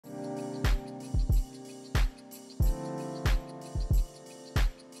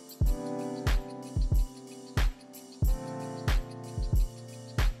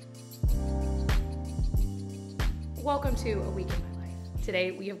Welcome to A Week in My Life.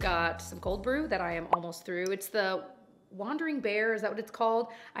 Today we have got some cold brew that I am almost through. It's the Wandering Bear, is that what it's called?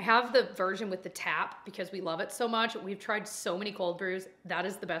 I have the version with the tap because we love it so much. We've tried so many cold brews. That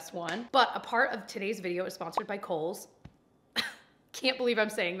is the best one. But a part of today's video is sponsored by Kohl's. Can't believe I'm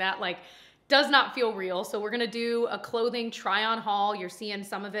saying that. Like, does not feel real. So we're gonna do a clothing try on haul. You're seeing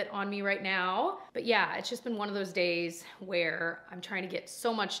some of it on me right now. But yeah, it's just been one of those days where I'm trying to get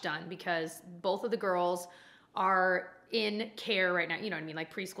so much done because both of the girls are in care right now. You know what I mean?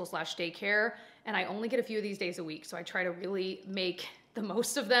 Like preschool / daycare. And I only get a few of these days a week. So I try to really make the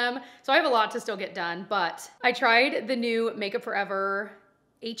most of them. So I have a lot to still get done, but I tried the new Makeup Forever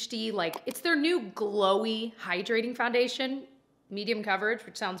HD, like it's their new glowy hydrating foundation, medium coverage,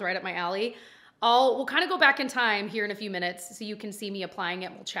 which sounds right up my alley. We'll kind of go back in time here in a few minutes so you can see me applying it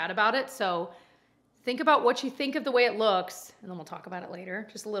and we'll chat about it. So think about what you think of the way it looks and then we'll talk about it later.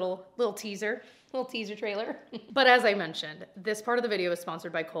 Just a little teaser trailer. But as I mentioned, this part of the video is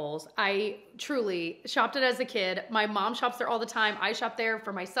sponsored by Kohl's. I truly shopped it as a kid. My mom shops there all the time. I shop there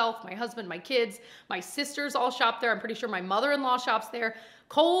for myself, my husband, my kids, my sisters all shop there. I'm pretty sure my mother-in-law shops there.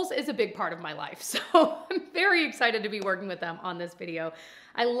 Kohl's is a big part of my life. So I'm very excited to be working with them on this video.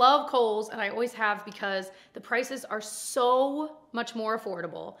 I love Kohl's and I always have because the prices are so much more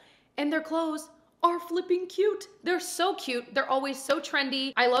affordable and their clothes are flipping cute. They're so cute. They're always so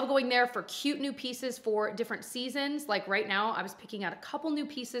trendy. I love going there for cute new pieces for different seasons. Like right now, I was picking out a couple new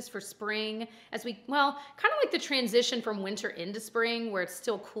pieces for spring as kind of like the transition from winter into spring where it's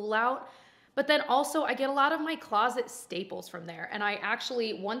still cool out. But then also I get a lot of my closet staples from there. And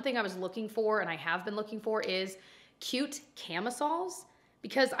one thing I was looking for and I have been looking for is cute camisoles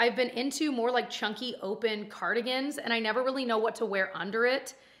because I've been into more like chunky open cardigans and I never really know what to wear under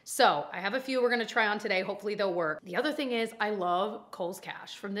it. So I have a few we're gonna try on today. Hopefully they'll work. The other thing is I love Kohl's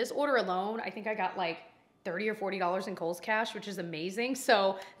Cash. From this order alone, I think I got like $30 or $40 in Kohl's Cash, which is amazing.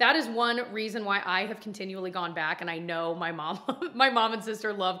 So that is one reason why I have continually gone back and I know my mom and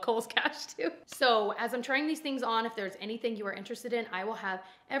sister love Kohl's Cash too. So as I'm trying these things on, if there's anything you are interested in, I will have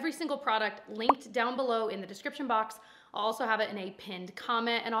every single product linked down below in the description box. I'll also have it in a pinned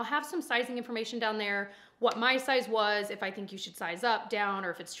comment and I'll have some sizing information down there, what my size was, if I think you should size up, down,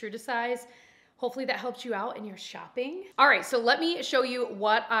 or if it's true to size. Hopefully that helps you out in your shopping. All right, so let me show you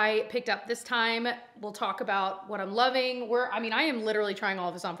what I picked up this time. We'll talk about what I'm loving. I am literally trying all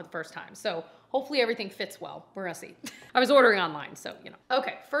of this on for the first time. So hopefully everything fits well. We're gonna see. I was ordering online, so you know.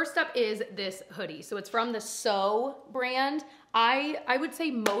 Okay, first up is this hoodie. So it's from the So brand. I would say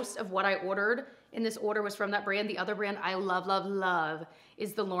most of what I ordered in this order was from that brand. The other brand I love, love, love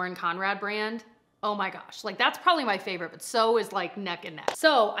is the Lauren Conrad brand. Oh my gosh, like that's probably my favorite, but So is like neck and neck.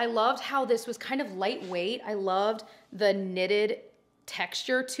 So I loved how this was kind of lightweight. I loved the knitted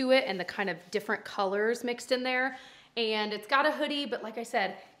texture to it and the kind of different colors mixed in there. And it's got a hoodie, but like I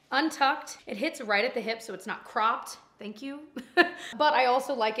said, untucked. It hits right at the hip, so it's not cropped. Thank you. But I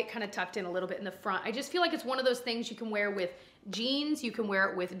also like it kind of tucked in a little bit in the front. I just feel like it's one of those things you can wear with jeans, you can wear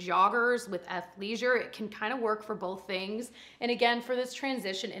it with joggers, with athleisure. It can kind of work for both things. And again, for this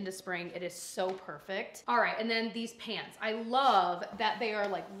transition into spring, it is so perfect. All right, and then these pants. I love that they are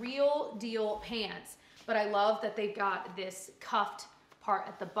like real deal pants, but I love that they've got this cuffed part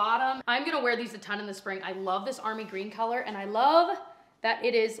at the bottom. I'm gonna wear these a ton in the spring. I love this army green color and I love that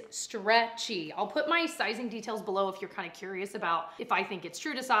it is stretchy. I'll put my sizing details below if you're kind of curious about if I think it's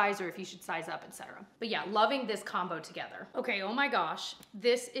true to size or if you should size up, etc. But yeah, loving this combo together. Okay, oh my gosh,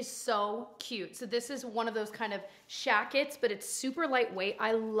 this is so cute. So this is one of those kind of shackets, but it's super lightweight.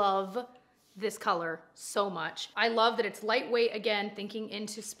 I love this color so much. I love that it's lightweight, again, thinking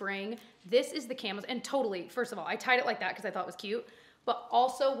into spring. This is the camos, and totally, first of all, I tied it like that because I thought it was cute, but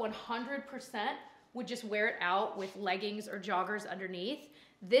also 100% would just wear it out with leggings or joggers underneath.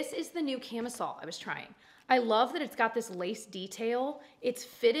 This is the new camisole I was trying. I love that it's got this lace detail. It's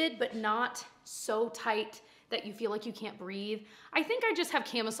fitted, but not so tight that you feel like you can't breathe. I think I just have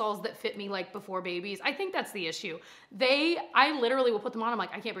camisoles that fit me like before babies. I think that's the issue. I literally will put them on, I'm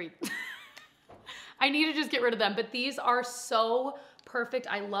like, I can't breathe. I need to just get rid of them, but these are so perfect.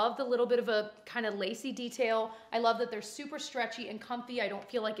 I love the little bit of a kind of lacy detail. I love that they're super stretchy and comfy. I don't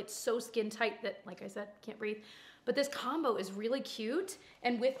feel like it's so skin tight that, like I said, can't breathe. But this combo is really cute.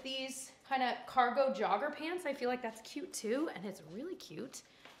 And with these kind of cargo jogger pants, I feel like that's cute too. And it's really cute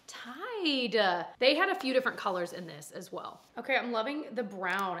tied. They had a few different colors in this as well. Okay, I'm loving the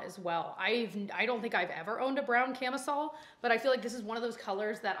brown as well. I don't think I've ever owned a brown camisole, but I feel like this is one of those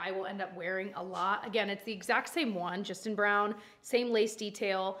colors that I will end up wearing a lot. Again, it's the exact same one, just in brown, same lace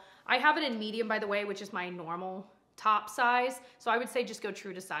detail. I have it in medium, by the way, which is my normal top size. So I would say just go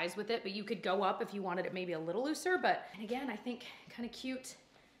true to size with it, but you could go up if you wanted it maybe a little looser. But and again, I think kind of cute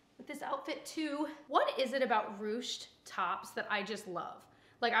with this outfit too. What is it about ruched tops that I just love?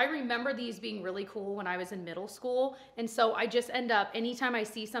 Like I remember these being really cool when I was in middle school. And so I just end up, anytime I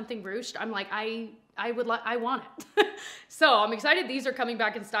see something ruched, I'm like, I want it. So I'm excited these are coming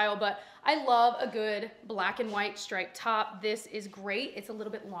back in style, but I love a good black and white striped top. This is great. It's a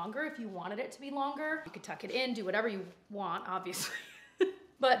little bit longer if you wanted it to be longer. You could tuck it in, do whatever you want, obviously.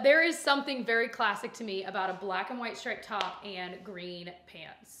 But there is something very classic to me about a black and white striped top and green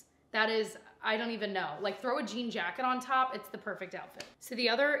pants. That is, I don't even know. Like throw a jean jacket on top, it's the perfect outfit. So the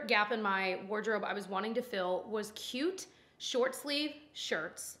other gap in my wardrobe I was wanting to fill was cute short sleeve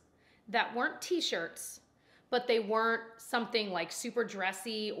shirts that weren't t-shirts, but they weren't something like super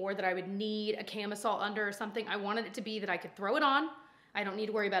dressy or that I would need a camisole under or something. I wanted it to be that I could throw it on. I don't need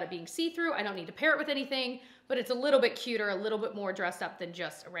to worry about it being see-through. I don't need to pair it with anything, but it's a little bit cuter, a little bit more dressed up than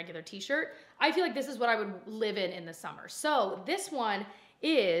just a regular t-shirt. I feel like this is what I would live in the summer. So this one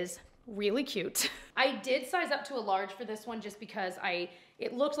is really cute. I did size up to a large for this one just because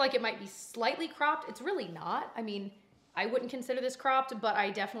it looked like it might be slightly cropped. It's really not. I mean, I wouldn't consider this cropped, but I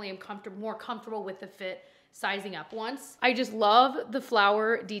definitely am more comfortable with the fit sizing up once. I just love the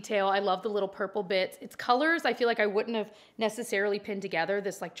flower detail. I love the little purple bits. It's colors I feel like I wouldn't have necessarily pinned together,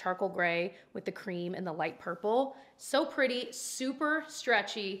 this like charcoal gray with the cream and the light purple. So pretty, super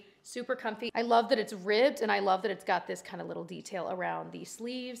stretchy, super comfy. I love that it's ribbed and I love that it's got this kind of little detail around the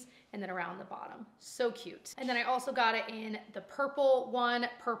sleeves and then around the bottom. So cute. And then I also got it in the purple one,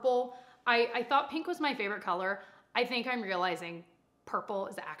 purple. I thought pink was my favorite color. I think I'm realizing purple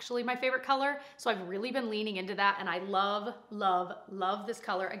is actually my favorite color. So I've really been leaning into that and I love, love, love this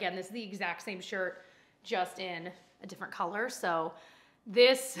color. Again, this is the exact same shirt, just in a different color. So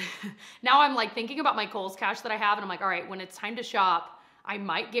this, now I'm like thinking about my Kohl's cash that I have and I'm like, all right, when it's time to shop, I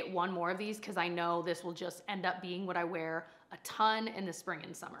might get one more of these because I know this will just end up being what I wear a ton in the spring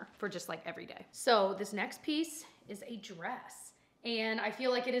and summer for just like every day. So this next piece is a dress and I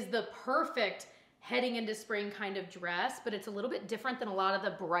feel like it is the perfect heading into spring kind of dress, but it's a little bit different than a lot of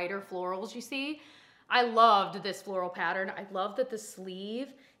the brighter florals you see. I loved this floral pattern. I love that the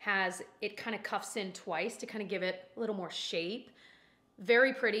sleeve it kind of cuffs in twice to kind of give it a little more shape.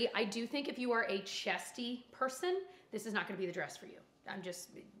 Very pretty. I do think if you are a chesty person, this is not gonna be the dress for you.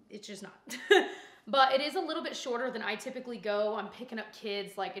 It's just not. But it is a little bit shorter than I typically go. I'm picking up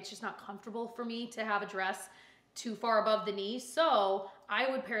kids, like it's just not comfortable for me to have a dress too far above the knee. So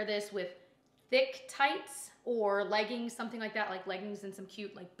I would pair this with thick tights or leggings, something like that, like leggings and some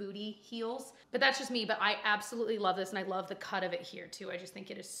cute like booty heels. But that's just me, but I absolutely love this and I love the cut of it here too. I just think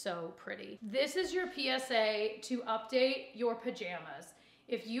it is so pretty. This is your PSA to update your pajamas.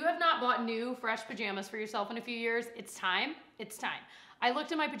 If you have not bought new fresh pajamas for yourself in a few years, it's time, it's time. I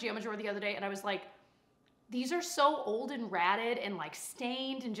looked in my pajama drawer the other day and I was like, these are so old and ratted and like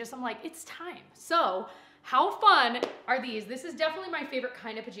stained and just, I'm like, it's time. So how fun are these? This is definitely my favorite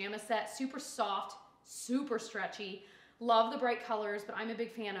kind of pajama set. Super soft, super stretchy. Love the bright colors, but I'm a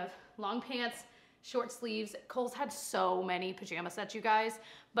big fan of long pants, short sleeves. Kohl's had so many pajama sets, you guys.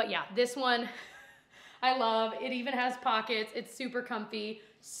 But yeah, this one I love. It even has pockets. It's super comfy,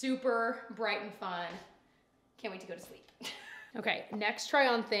 super bright and fun. Can't wait to go to sleep. Okay, next try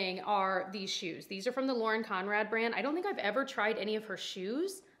on thing are these shoes. These are from the Lauren Conrad brand. I don't think I've ever tried any of her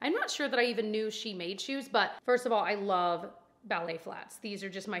shoes. I'm not sure that I even knew she made shoes, but first of all, I love ballet flats. These are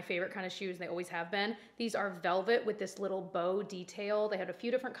just my favorite kind of shoes. They always have been. These are velvet with this little bow detail. They had a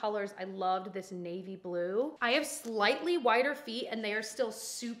few different colors. I loved this navy blue. I have slightly wider feet and they are still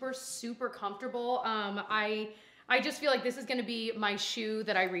super, super comfortable. I just feel like this is gonna be my shoe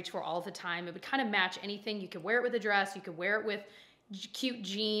that I reach for all the time. It would kind of match anything. You could wear it with a dress, you could wear it with cute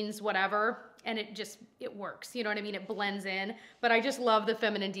jeans, whatever, and it works. You know what I mean? It blends in, but I just love the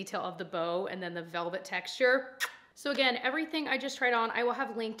feminine detail of the bow and then the velvet texture. So again, everything I just tried on, I will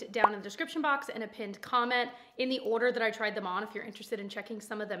have linked down in the description box and a pinned comment in the order that I tried them on if you're interested in checking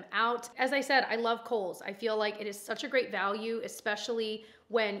some of them out. As I said, I love Kohl's. I feel like it is such a great value, especially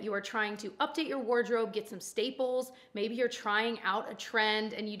when you are trying to update your wardrobe, get some staples. Maybe you're trying out a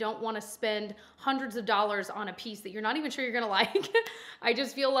trend and you don't want to spend hundreds of dollars on a piece that you're not even sure you're gonna like. I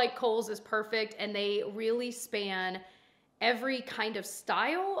just feel like Kohl's is perfect and they really span every kind of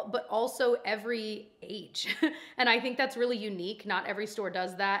style, but also every age. And I think that's really unique. Not every store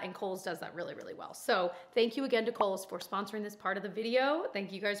does that, and Kohl's does that really, really well. So thank you again to Kohl's for sponsoring this part of the video.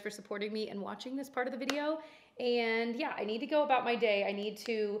 Thank you guys for supporting me and watching this part of the video. And yeah, I need to go about my day. I need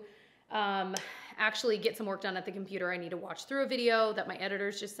to actually get some work done at the computer. I need to watch through a video that my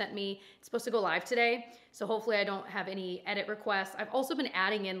editors just sent me. It's supposed to go live today, so hopefully I don't have any edit requests. I've also been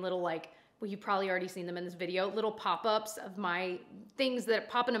adding in little well, you've probably already seen them in this video, little pop-ups of my things that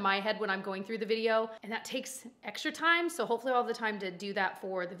pop into my head when I'm going through the video, and that takes extra time, so hopefully I'll have the time to do that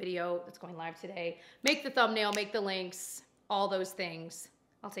for the video that's going live today. Make the thumbnail, make the links, all those things.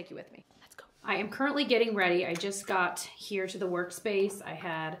 I'll take you with me. Let's go. I am currently getting ready. I just got here to the workspace. I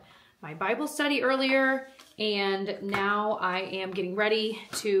had my Bible study earlier, and now I am getting ready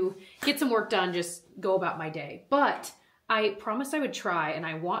to get some work done, just go about my day. But I promised I would try, and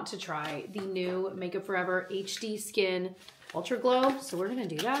I want to try the new Makeup Forever HD Skin Ultra Glow, so we're gonna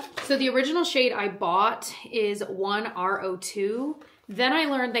do that. So the original shade I bought is 1RO2. Then I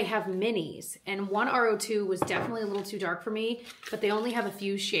learned they have minis, and 1RO2 was definitely a little too dark for me, but they only have a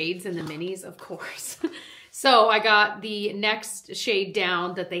few shades in the minis, of course. So I got the next shade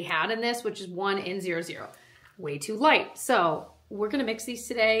down that they had in this, which is 1N00. Way too light. So we're gonna mix these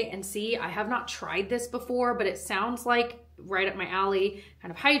today and see. I have not tried this before, but it sounds like right up my alley,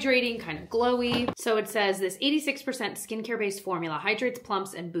 kind of hydrating, kind of glowy. So it says this 86% skincare-based formula hydrates,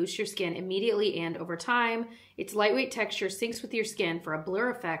 plumps, and boosts your skin immediately and over time. Its lightweight texture syncs with your skin for a blur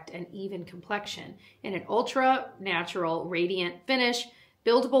effect and even complexion. In an ultra natural, radiant finish,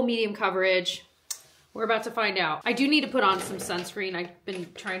 buildable medium coverage. We're about to find out. I do need to put on some sunscreen. I've been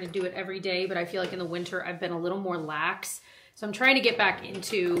trying to do it every day, but I feel like in the winter I've been a little more lax. So I'm trying to get back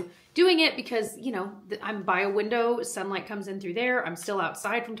into doing it because, you know, I'm by a window, sunlight comes in through there. I'm still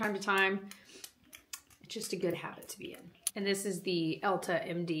outside from time to time. It's just a good habit to be in. And this is the Elta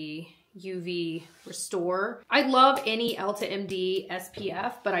MD UV Restore. I love any Elta MD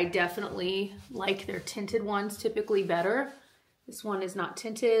SPF, but I definitely like their tinted ones typically better. This one is not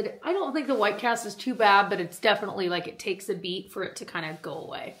tinted. I don't think the white cast is too bad, but it's definitely like it takes a beat for it to kind of go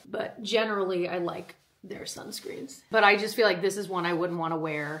away. But generally I like their sunscreens. But I just feel like this is one I wouldn't want to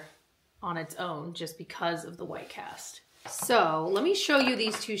wear on its own just because of the white cast. So let me show you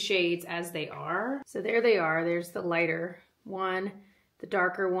these two shades as they are. So there they are. There's the lighter one, the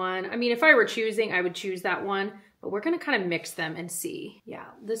darker one. I mean, if I were choosing, I would choose that one, but we're gonna kind of mix them and see. Yeah,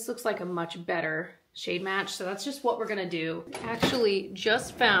 this looks like a much better shade match. So that's just what we're gonna do. Actually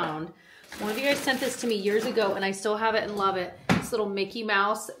just found, one of you guys sent this to me years ago and I still have it and love it. This little Mickey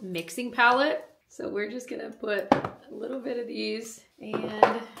Mouse mixing palette. So we're just gonna put a little bit of these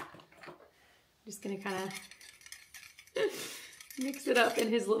and just gonna kind of mix it up in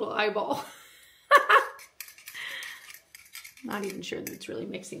his little eyeball. Not even sure that it's really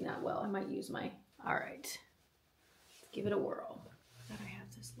mixing that well. I might use my, all right. Let's give it a whirl. I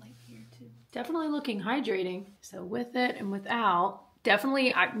have this light here too. Definitely looking hydrating. So with it and without,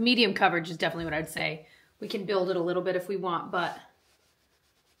 definitely medium coverage is definitely what I'd say. We can build it a little bit if we want, but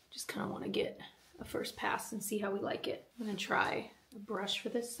just kind of want to get a first pass and see how we like it. I'm gonna try a brush for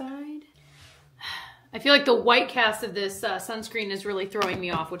this side. I feel like the white cast of this sunscreen is really throwing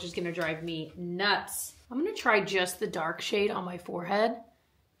me off, which is gonna drive me nuts. I'm gonna try just the dark shade on my forehead,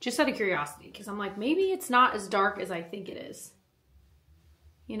 just out of curiosity, because I'm like, maybe it's not as dark as I think it is.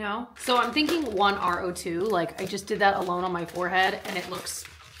 You know? So I'm thinking 1RO2, like I just did that alone on my forehead and it looks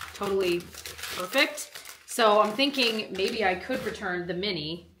totally perfect. So I'm thinking maybe I could return the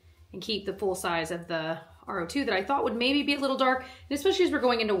mini and keep the full size of the RO2 that I thought would maybe be a little dark, and especially as we're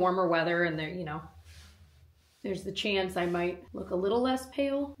going into warmer weather and there, you know, there's the chance I might look a little less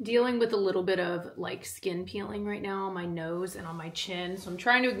pale. Dealing with a little bit of like skin peeling right now on my nose and on my chin. So I'm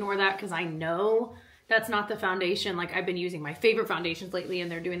trying to ignore that because I know that's not the foundation. Like I've been using my favorite foundations lately and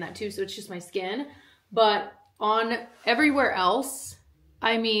they're doing that too. So it's just my skin. But on everywhere else,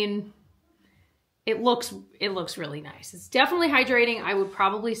 I mean, it looks really nice. It's definitely hydrating. I would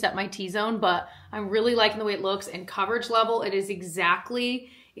probably set my T-zone, but I'm really liking the way it looks, and coverage level, it is exactly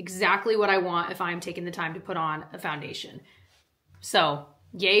what I want if I'm taking the time to put on a foundation. So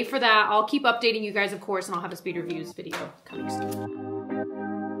yay for that. I'll keep updating you guys, of course, and I'll have a speed reviews video coming soon.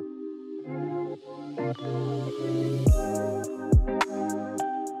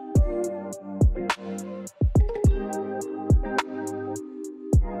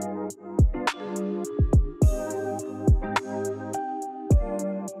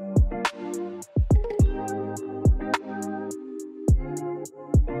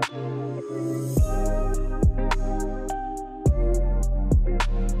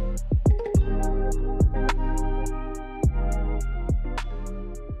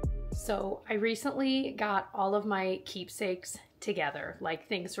 So I recently got all of my keepsakes together, like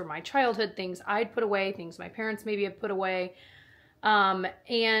things from my childhood, things I'd put away, things my parents maybe had put away.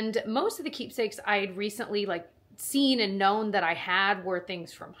 And most of the keepsakes I'd recently like seen and known that I had were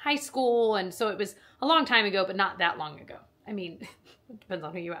things from high school. And so it was a long time ago, but not that long ago. I mean, it depends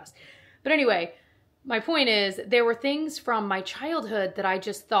on who you ask. But anyway, my point is there were things from my childhood that I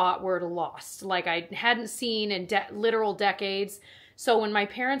just thought were lost. Like I hadn't seen in literal decades. So when my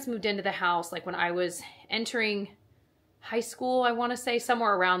parents moved into the house, like when I was entering high school, I want to say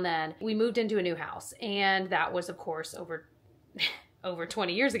somewhere around then, we moved into a new house. And that was, of course, over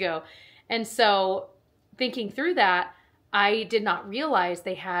 20 years ago. And so thinking through that, I did not realize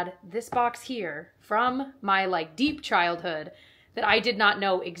they had this box here from my like deep childhood that I did not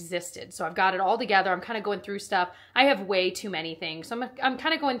know existed. So I've got it all together. I'm kind of going through stuff. I have way too many things. So I'm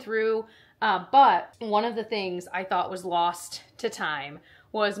kind of going through, but one of the things I thought was lost to time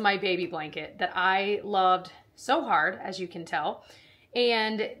was my baby blanket that I loved so hard, as you can tell.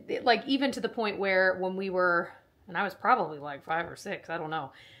 And like even to the point where when we were, and I was probably like 5 or 6, I don't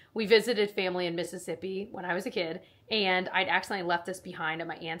know. We visited family in Mississippi when I was a kid, and I'd accidentally left this behind at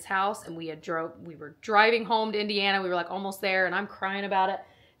my aunt's house, and we were driving home to Indiana. We were like almost there, and I'm crying about it.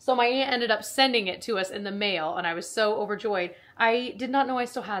 So my aunt ended up sending it to us in the mail, and I was so overjoyed. I did not know I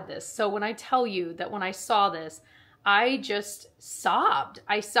still had this. So when I tell you that when I saw this, I just sobbed.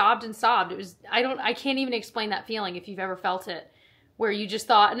 I sobbed and sobbed. It was, I can't even explain that feeling if you've ever felt it, where you just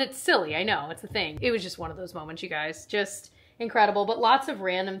thought, and it's silly, I know, it's a thing. It was just one of those moments, you guys, just incredible. But lots of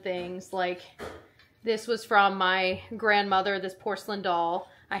random things, like this was from my grandmother, this porcelain doll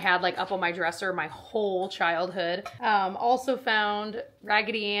I had like up on my dresser my whole childhood. Also found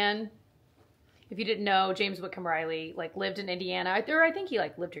Raggedy Ann. If you didn't know, James Whitcomb Riley like lived in Indiana. I think he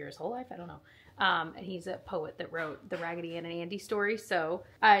like lived here his whole life, I don't know. And he's a poet that wrote the Raggedy Ann and Andy story. So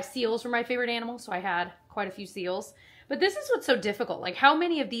seals were my favorite animal, so I had quite a few seals. But this is what's so difficult. Like, how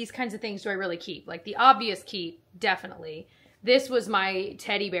many of these kinds of things do I really keep? Like, the obvious keep, definitely. This was my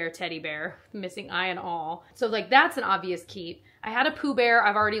teddy bear, missing eye and all. So, like, that's an obvious keep. I had a Pooh Bear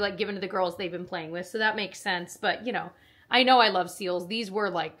I've already, like, given to the girls they've been playing with, so that makes sense. But, you know I love seals. These were,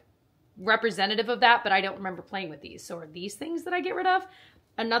 like, representative of that, but I don't remember playing with these. So are these things that I get rid of?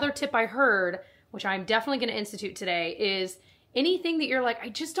 Another tip I heard, which I'm definitely going to institute today, is anything that you're like, I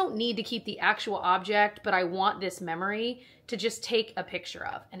just don't need to keep the actual object, but I want this memory, to just take a picture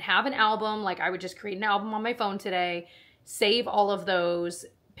of and have an album. Like I would just create an album on my phone today, save all of those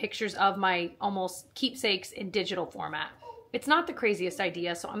pictures of my almost keepsakes in digital format. It's not the craziest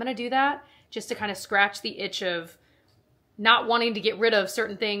idea, so I'm going to do that just to kind of scratch the itch of not wanting to get rid of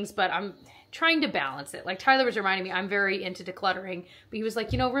certain things, but I'm trying to balance it. Like Tyler was reminding me, I'm very into decluttering, but he was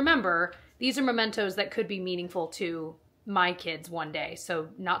like, remember, these are mementos that could be meaningful to my kids one day. So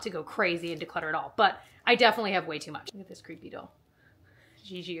not to go crazy and declutter it all, but I definitely have way too much. Look at this creepy doll.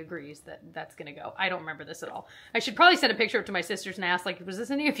 Gigi agrees that that's gonna go. I don't remember this at all. I should probably send a picture up to my sisters and ask, like, was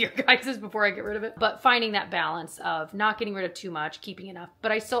this any of your guys's before I get rid of it? But finding that balance of not getting rid of too much, keeping enough.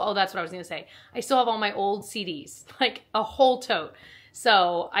 But I still, oh, that's what I was gonna say. I still have all my old CDs, like a whole tote.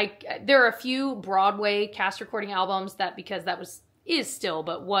 So there are a few Broadway cast recording albums that, because that is still,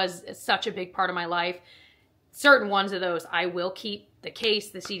 but was such a big part of my life. Certain ones of those I will keep, the case,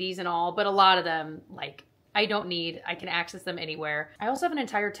 the CDs and all, but a lot of them, like, I don't need, I can access them anywhere. I also have an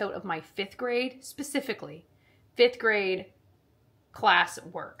entire tote of my 5th grade, specifically 5th grade class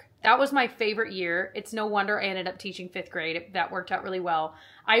work. That was my favorite year. It's no wonder I ended up teaching 5th grade. That worked out really well.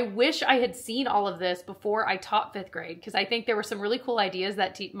 I wish I had seen all of this before I taught 5th grade, because I think there were some really cool ideas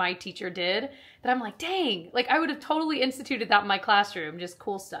that my teacher did that I'm like, dang, like I would have totally instituted that in my classroom, just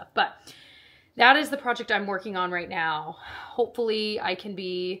cool stuff. But that is the project I'm working on right now. Hopefully I can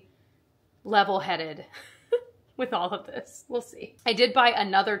be level-headed with all of this. We'll see. I did buy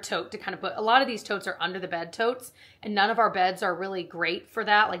another tote to kind of put, a lot of these totes are under the bed totes, and none of our beds are really great for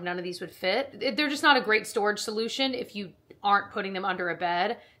that. Like none of these would fit. They're just not a great storage solution if you aren't putting them under a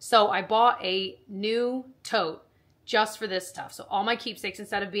bed. So I bought a new tote just for this stuff. So all my keepsakes,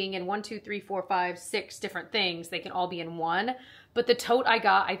 instead of being in 1, 2, 3, 4, 5, 6 different things, they can all be in one. But the tote I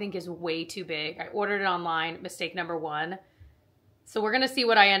got, I think, is way too big. I ordered it online, mistake number 1. So we're going to see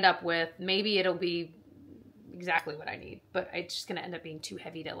what I end up with. Maybe it'll be exactly what I need, but it's just going to end up being too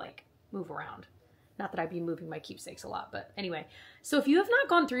heavy to like move around. Not that I'd be moving my keepsakes a lot, but anyway. So if you have not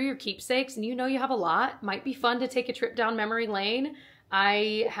gone through your keepsakes and you know you have a lot, might be fun to take a trip down memory lane.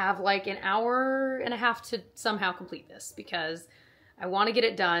 I have like an hour and a half to somehow complete this because I want to get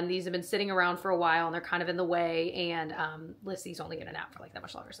it done. These have been sitting around for a while and they're kind of in the way, and Lissy's only going to nap for like that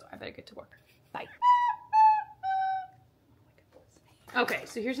much longer, so I better get to work. Bye. Okay,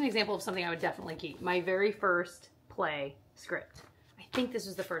 so here's an example of something I would definitely keep. My very first play script. I think this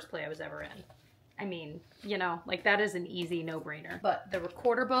was the first play I was ever in. I mean, you know, like that is an easy no-brainer. But the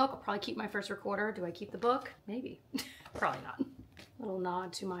recorder book, I'll probably keep my first recorder. Do I keep the book? Maybe. Probably not. Little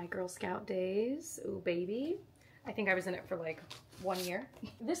nod to my Girl Scout days. Ooh, baby. I think I was in it for like 1 year.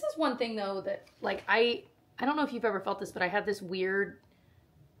 This is one thing though that like, I don't know if you've ever felt this, but I had this weird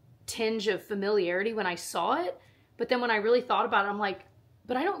tinge of familiarity when I saw it. But then when I really thought about it, I'm like,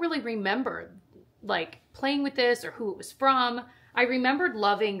 but I don't really remember like playing with this or who it was from. I remembered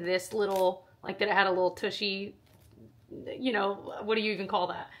loving this little, like that it had a little tushy, you know, what do you even call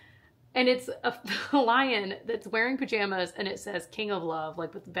that? And it's a lion that's wearing pajamas and it says King of Love,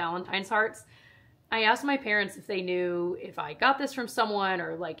 like with Valentine's hearts. I asked my parents if they knew if I got this from someone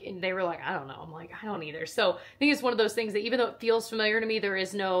or like, and they were like, I don't know. I'm like, I don't either. So I think it's one of those things that even though it feels familiar to me, there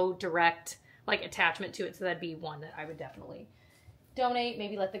is no direct like attachment to it. So that'd be one that I would definitely donate,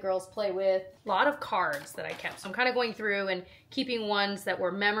 maybe let the girls play with. A lot of cards that I kept. So I'm kind of going through and keeping ones that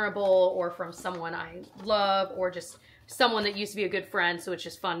were memorable or from someone I love or just someone that used to be a good friend. So it's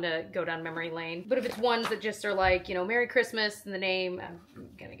just fun to go down memory lane. But if it's ones that just are like, you know, Merry Christmas and the name, I'm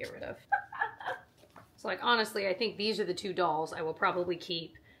gonna get rid of. So like, honestly, I think these are the 2 dolls I will probably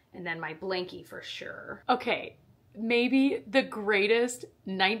keep. And then my blankie for sure. Okay, maybe the greatest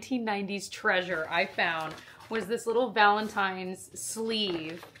 1990s treasure I found was this little Valentine's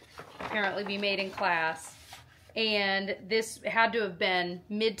sleeve. Apparently we made in class. And this had to have been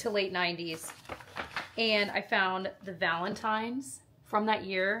mid to late 90s. And I found the Valentines from that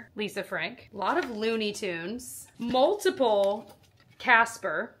year. Lisa Frank. A lot of Looney Tunes. Multiple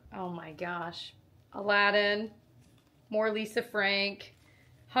Casper. Oh my gosh. Aladdin, more Lisa Frank,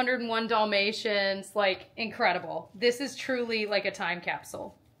 101 Dalmatians, like incredible. This is truly like a time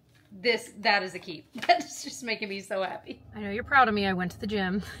capsule. That is a keep. That's just making me so happy. I know you're proud of me. I went to the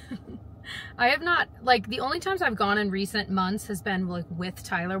gym. I have not, like the only times I've gone in recent months has been like with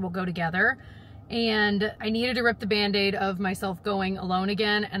Tyler. We'll go together. And I needed to rip the Band-Aid of myself going alone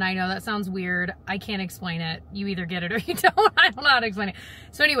again. And I know that sounds weird. I can't explain it. You either get it or you don't. I don't know how to explain it.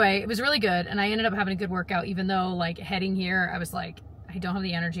 So anyway, it was really good. And I ended up having a good workout, even though like heading here, I was like, I don't have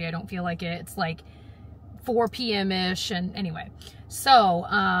the energy. I don't feel like it. It's like 4 p.m.-ish. And anyway, so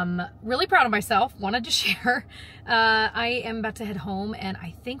really proud of myself. Wanted to share. I am about to head home. And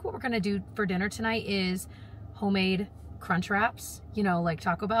I think what we're going to do for dinner tonight is homemade crunch wraps, you know, like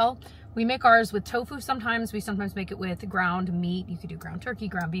Taco Bell. We make ours with tofu sometimes. We sometimes make it with ground meat. You could do ground turkey,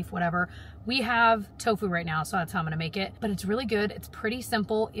 ground beef, whatever. We have tofu right now, so that's how I'm gonna make it. But it's really good. It's pretty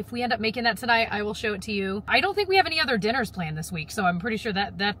simple. If we end up making that tonight, I will show it to you. I don't think we have any other dinners planned this week, so I'm pretty sure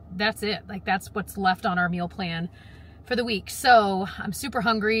that's it. Like that's what's left on our meal plan for the week. So I'm super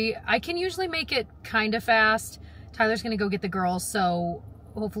hungry. I can usually make it kind of fast. Tyler's gonna go get the girls, so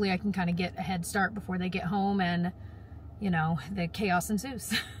hopefully I can kind of get a head start before they get home and, you know, the chaos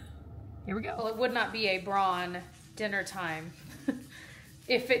ensues. Here we go. Well, it would not be a Braun dinner time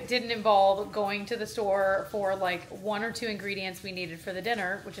if it didn't involve going to the store for like 1 or 2 ingredients we needed for the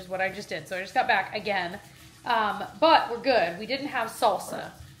dinner, which is what I just did. So I just got back again, but we're good. We didn't have salsa.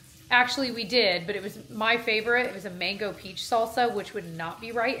 Actually, we did, but it was my favorite. It was a mango peach salsa, which would not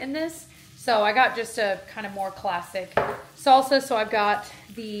be right in this. So I got just a kind of more classic salsa. So I've got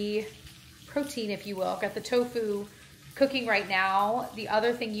the protein, if you will. I've got the tofu cooking right now. The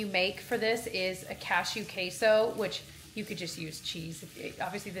other thing you make for this is a cashew queso, which you could just use cheese.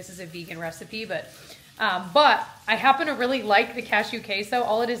 Obviously this is a vegan recipe, but I happen to really like the cashew queso.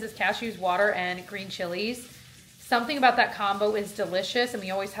 All it is cashews, water, and green chilies. Something about that combo is delicious, and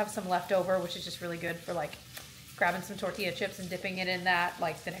we always have some left over, which is just really good for like grabbing some tortilla chips and dipping it in that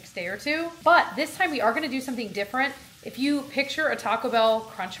like the next day or two. But this time we are gonna do something different. If you picture a Taco Bell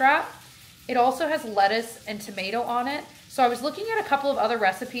crunch wrap, it also has lettuce and tomato on it. So I was looking at a couple of other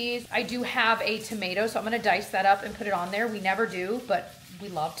recipes. I do have a tomato, so I'm gonna dice that up and put it on there. We never do, but we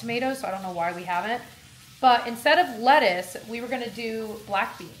love tomatoes, so I don't know why we haven't. But instead of lettuce, we were gonna do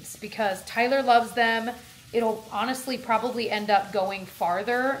black beans because Tyler loves them. It'll honestly probably end up going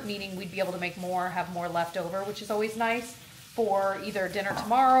farther, meaning we'd be able to make more, have more left over, which is always nice for either dinner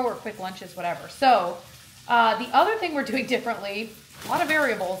tomorrow or quick lunches, whatever. So the other thing we're doing differently, a lot of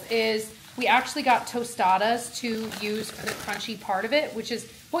variables, is we actually got tostadas to use for the crunchy part of it, which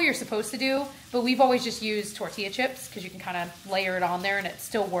is what you're supposed to do, but we've always just used tortilla chips because you can kind of layer it on there and it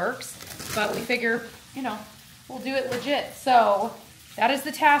still works. But we figure, you know, we'll do it legit. So that is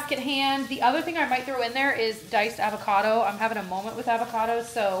the task at hand. The other thing I might throw in there is diced avocado. I'm having a moment with avocados,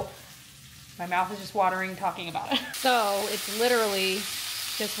 so my mouth is just watering talking about it. So it's literally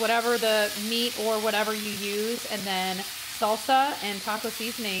just whatever the meat or whatever you use, and then salsa and taco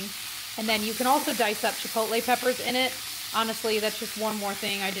seasoning. And then you can also dice up chipotle peppers in it. Honestly, that's just one more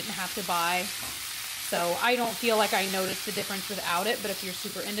thing I didn't have to buy. So I don't feel like I noticed the difference without it, but if you're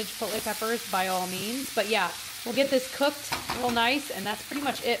super into chipotle peppers, by all means. But yeah, we'll get this cooked real nice, and that's pretty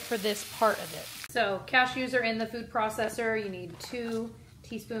much it for this part of it. So cashews are in the food processor. You need 2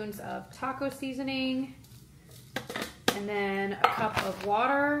 teaspoons of taco seasoning, and then a cup of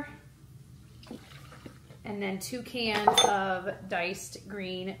water, and then 2 cans of diced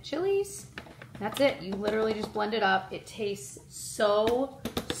green chilies. That's it. You literally just blend it up. It tastes so,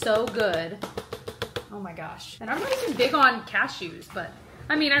 so good. Oh my gosh. And I'm not even big on cashews, but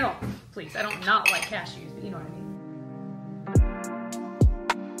I mean, I don't not like cashews, but you know what I mean.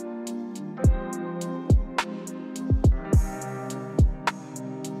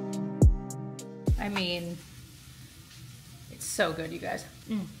 I mean, it's so good, you guys.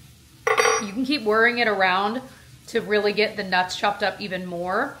 You can keep whirring it around to really get the nuts chopped up even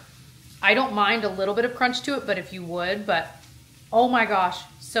more. I don't mind a little bit of crunch to it, but if you would, but oh my gosh,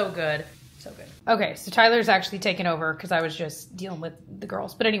 so good. So good. Okay, so Tyler's actually taken over because I was just dealing with the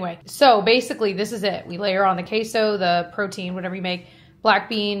girls. But anyway, so basically this is it. We layer on the queso, the protein, whatever you make, black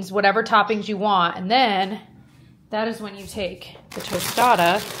beans, whatever toppings you want. And then that is when you take the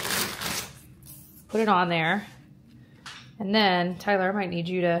tostada, put it on there. And then, Tyler, I might need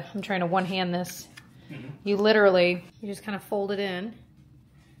you to, I'm trying to one-hand this. You just kind of fold it in.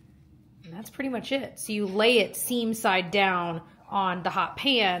 And that's pretty much it. So you lay it seam side down on the hot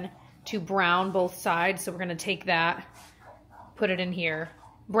pan to brown both sides. So we're gonna take that, put it in here,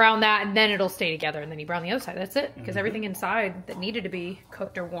 brown that, and then it'll stay together. And then you brown the other side. That's it. Because everything inside that needed to be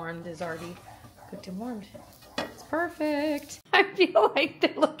cooked or warmed is already cooked and warmed. It's perfect. I feel like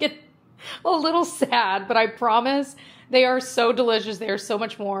they're looking a little sad, but I promise they are so delicious. They are so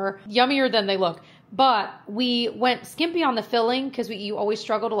much more yummier than they look. But we went skimpy on the filling because you always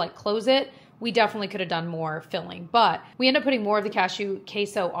struggle to like close it. We definitely could have done more filling, but we end up putting more of the cashew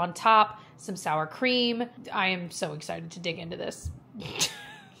queso on top, some sour cream. I am so excited to dig into this. It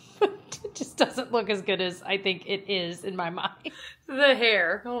just doesn't look as good as I think it is in my mind. The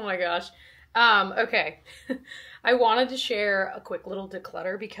hair, oh my gosh. Okay, I wanted to share a quick little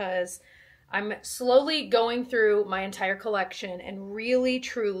declutter because I'm slowly going through my entire collection and really,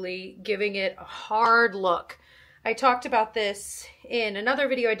 truly giving it a hard look. I talked about this in another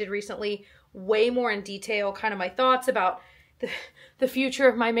video I did recently, way more in detail, kind of my thoughts about the future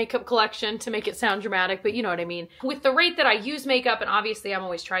of my makeup collection, to make it sound dramatic, but you know what I mean. With the rate that I use makeup, and obviously I'm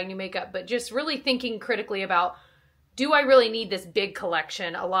always trying new makeup, but just really thinking critically about, do I really need this big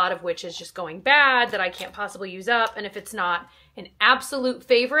collection, a lot of which is just going bad that I can't possibly use up, and if it's not an absolute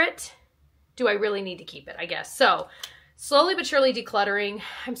favorite, do I really need to keep it, I guess. So slowly but surely decluttering.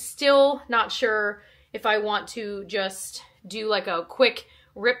 I'm still not sure if I want to just do like a quick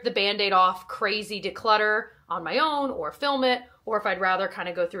rip the band-aid off crazy declutter on my own or film it, or if I'd rather kind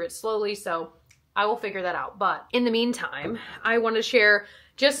of go through it slowly. So I will figure that out. But in the meantime, I want to share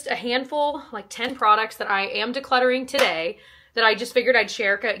just a handful, like 10 products that I am decluttering today that I just figured I'd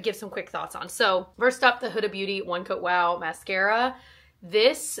share, give some quick thoughts on. So first up, the Huda Beauty One Coat Wow mascara.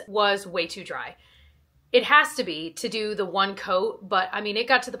 This was way too dry. It has to be to do the one coat, but I mean, it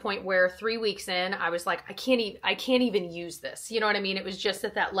got to the point where 3 weeks in, I was like, I can't even use this. You know what I mean? It was just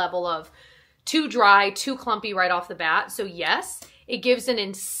at that level of too dry, too clumpy right off the bat. So yes, it gives an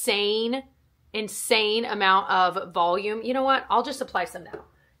insane amount of volume. You know what? I'll just apply some now,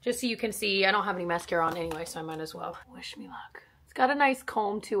 just so you can see. I don't have any mascara on anyway, so I might as well. Wish me luck. It's got a nice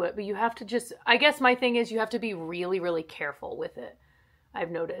comb to it, but you have to just, I guess my thing is you have to be really, really careful with it. I've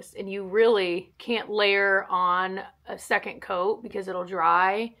noticed, and you really can't layer on a second coat because it'll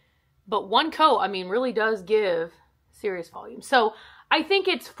dry. But one coat, I mean, really does give serious volume. So I think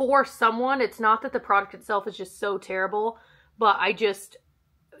it's for someone. It's not that the product itself is just so terrible, but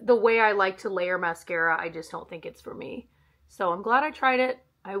the way I like to layer mascara, I just don't think it's for me. So I'm glad I tried it.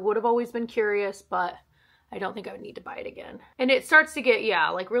 I would have always been curious, but I don't think I would need to buy it again. And it starts to get, yeah,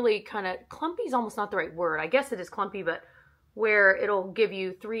 like really kind of, clumpy is almost not the right word. I guess it is clumpy, but where it'll give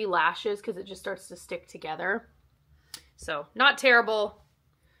you 3 lashes because it just starts to stick together. So not terrible.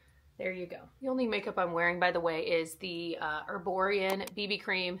 There you go. The only makeup I'm wearing, by the way, is the Herborian BB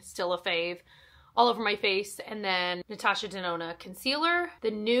cream, still a fave, all over my face. And then Natasha Denona concealer.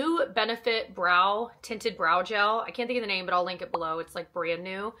 The new Benefit tinted brow gel. I can't think of the name, but I'll link it below. It's like brand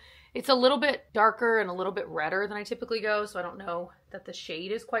new. It's a little bit darker and a little bit redder than I typically go, so I don't know that the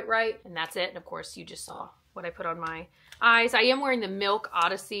shade is quite right. And that's it. And of course, you just saw what I put on my eyes. I am wearing the Milk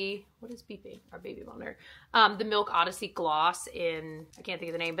Odyssey. What is beeping? Our baby monitor. The Milk Odyssey gloss in, I can't think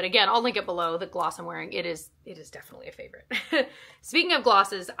of the name, but again, I'll link it below. The gloss I'm wearing, it is definitely a favorite. Speaking of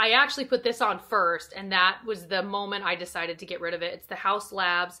glosses, I actually put this on first, and that was the moment I decided to get rid of it. It's the House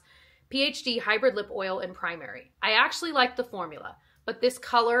Labs PhD Hybrid Lip Oil in Primary. I actually like the formula, but this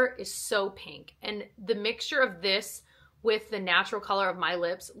color is so pink. And the mixture of this with the natural color of my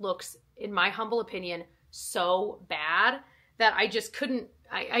lips looks, in my humble opinion, so bad that I just couldn't,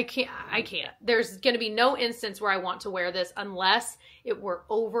 I can't. There's gonna be no instance where I want to wear this unless it were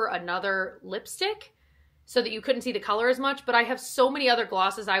over another lipstick so that you couldn't see the color as much. But I have so many other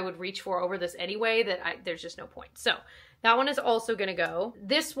glosses I would reach for over this anyway that there's just no point. So that one is also gonna go.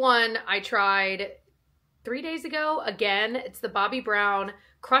 This one I tried 3 days ago. Again, it's the Bobbi Brown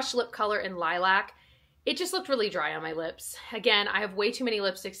Crush Lip Color in Lilac. It just looked really dry on my lips. Again, I have way too many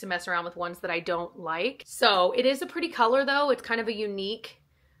lipsticks to mess around with ones that I don't like. So it is a pretty color though. It's kind of a unique,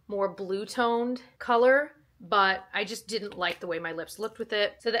 more blue toned color, but I just didn't like the way my lips looked with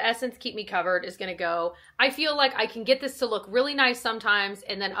it. So the Essence Keep Me Covered is gonna go. I feel like I can get this to look really nice sometimes,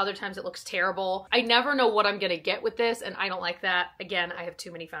 and then other times it looks terrible. I never know what I'm gonna get with this, and I don't like that. Again, I have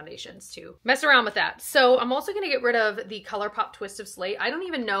too many foundations to mess around with that. So I'm also gonna get rid of the ColourPop Twist of Slate. I don't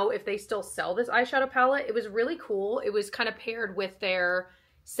even know if they still sell this eyeshadow palette. It was really cool. It was kind of paired with their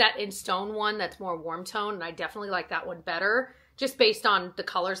Set in Stone one that's more warm tone, and I definitely like that one better, just based on the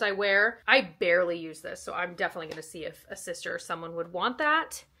colors I wear. I barely use this, so I'm definitely gonna see if a sister or someone would want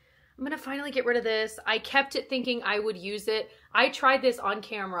that. I'm gonna finally get rid of this. I kept it thinking I would use it. I tried this on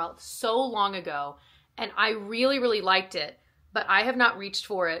camera so long ago, and I really, really liked it, but I have not reached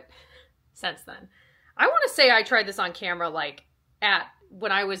for it since then. I wanna say I tried this on camera like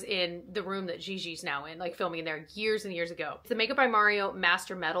when I was in the room that Gigi's now in, like filming in there years and years ago. It's the Makeup by Mario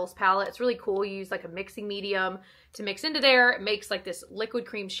Master Metals palette. It's really cool. You use like a mixing medium to mix into there. It makes like this liquid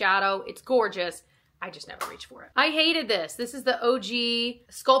cream shadow. It's gorgeous. I just never reached for it. I hated this. This is the OG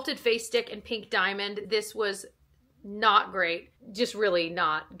Sculpted Face Stick in Pink Diamond. This was not great. Just really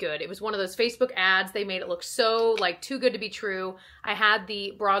not good. It was one of those Facebook ads. They made it look so like too good to be true. I had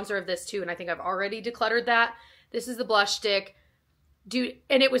the bronzer of this too, and I think I've already decluttered that. This is the blush stick. Dude,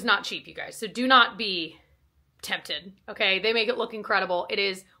 and it was not cheap, you guys. So do not be tempted, okay? They make it look incredible. It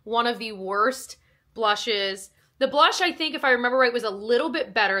is one of the worst blushes. The blush, I think, if I remember right, was a little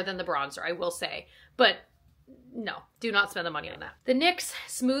bit better than the bronzer, I will say. But no, do not spend the money on that. The NYX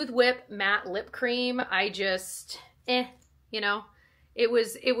Smooth Whip Matte Lip Cream, I just, you know? It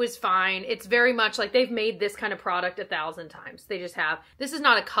was fine. It's very much like they've made this kind of product 1,000 times. They just have. This is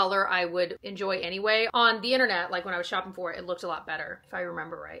not a color I would enjoy anyway. On the internet, like when I was shopping for it, it looked a lot better, if I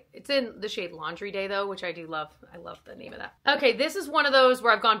remember right. It's in the shade Laundry Day though, which I do love. I love the name of that. Okay, this is one of those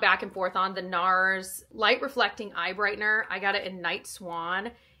where I've gone back and forth on the NARS Light Reflecting Eye Brightener. I got it in Night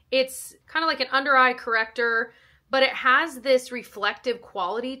Swan. It's kind of like an under eye corrector, but it has this reflective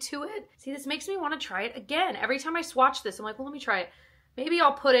quality to it. See, this makes me want to try it again. Every time I swatch this, I'm like, well, let me try it. Maybe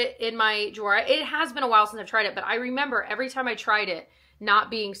I'll put it in my drawer. It has been a while since I've tried it, but I remember every time I tried it not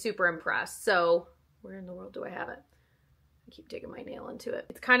being super impressed. So where in the world do I have it? I keep digging my nail into it.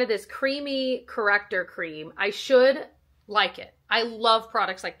 It's kind of this creamy corrector cream. I should like it. I love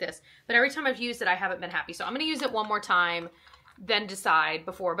products like this, but every time I've used it, I haven't been happy. So I'm gonna use it one more time, then decide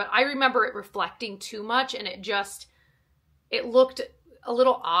before. But I remember it reflecting too much, and it looked a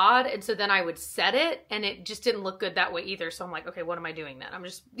little odd, and so then I would set it, and it just didn't look good that way either. So I'm like, okay, what am I doing then? I'm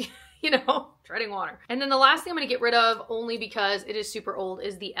just, you know, treading water. And then the last thing I'm gonna get rid of, only because it is super old,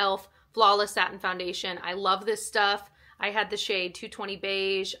 is the e.l.f. Flawless Satin Foundation. I love this stuff. I had the shade 220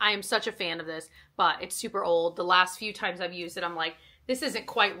 Beige. I am such a fan of this, but it's super old. The last few times I've used it, I'm like, this isn't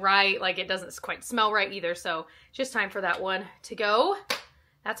quite right. Like, it doesn't quite smell right either. So just time for that one to go.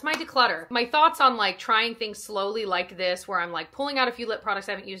 That's my declutter. My thoughts on like trying things slowly like this, where I'm like pulling out a few lip products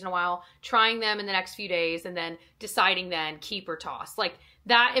I haven't used in a while, trying them in the next few days, and then deciding then keep or toss. Like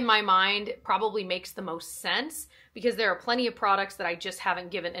that in my mind probably makes the most sense, because there are plenty of products that I just haven't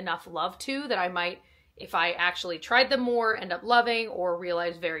given enough love to that I might, if I actually tried them more, end up loving, or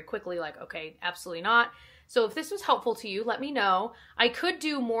realize very quickly like, okay, absolutely not. So if this was helpful to you, let me know. I could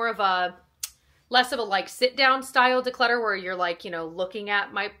do more of a less of a like sit down style declutter where you're like, you know, looking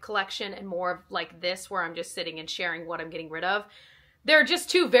at my collection, and more of like this where I'm just sitting and sharing what I'm getting rid of. They're just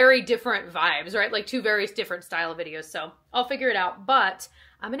two very different vibes, right? Like two very different style videos. So I'll figure it out, but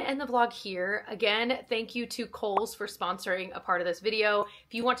I'm gonna end the vlog here. Again, thank you to Kohl's for sponsoring a part of this video.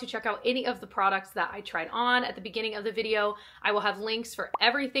 If you want to check out any of the products that I tried on at the beginning of the video, I will have links for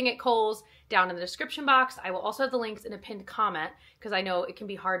everything at Kohl's down in the description box. I will also have the links in a pinned comment, because I know it can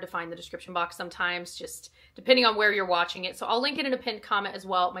be hard to find the description box sometimes, just depending on where you're watching it. So I'll link it in a pinned comment as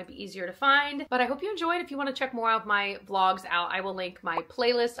well. It might be easier to find, but I hope you enjoyed. If you want to check more of my vlogs out, I will link my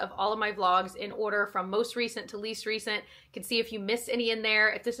playlist of all of my vlogs in order from most recent to least recent. You can see if you missed any in there.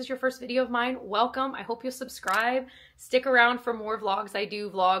 If this is your first video of mine, welcome. I hope you'll subscribe. Stick around for more vlogs. I do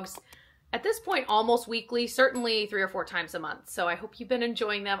vlogs at this point, almost weekly, certainly 3 or 4 times a month. So I hope you've been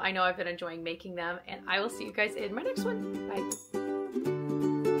enjoying them. I know I've been enjoying making them, and I will see you guys in my next one. Bye.